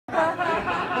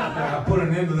not put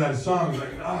an end to that song. It's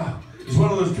like, it's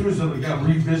one of those tunes that got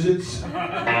revisits.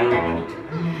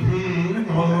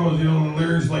 All those,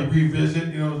 lyrics like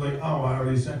revisit, like, oh, I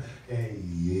already said, hey,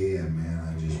 yeah, man,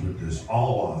 I just ripped this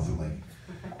all off. And like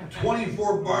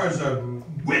 24 bars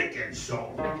of wicked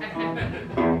soul.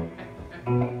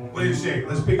 What do you say?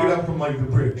 Let's pick it up from like the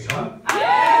bridge, huh?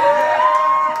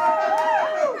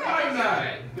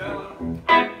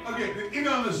 Okay, get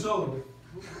on the solo.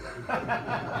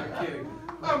 I'm kidding.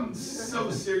 I'm so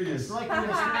serious. Like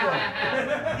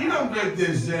you don't get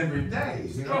this every day.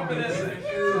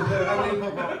 I mean,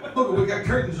 look, we got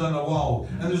curtains on the wall,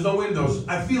 and there's no windows.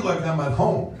 I feel like I'm at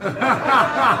home. Get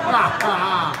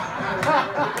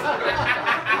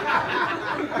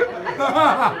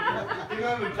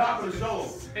on the top of the solo.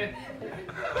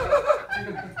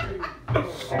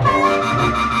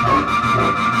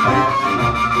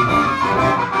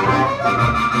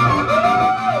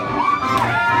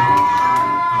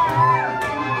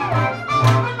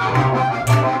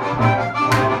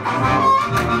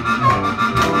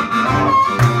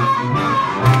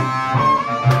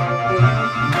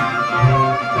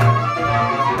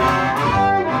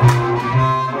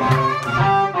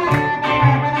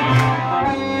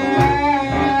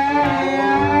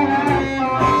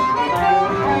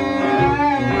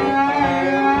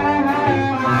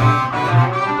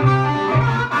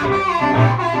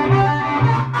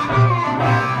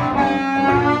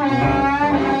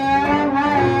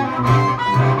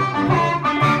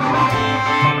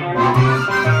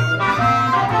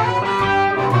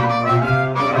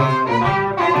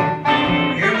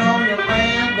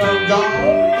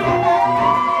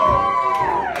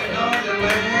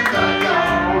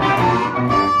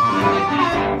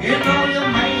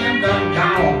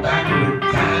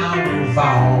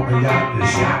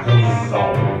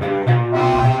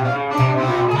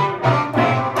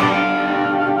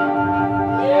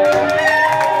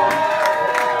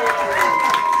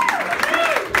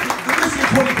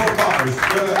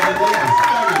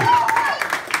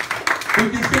 We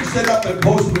can fix it up in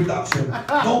post-production.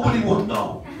 Nobody will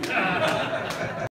know.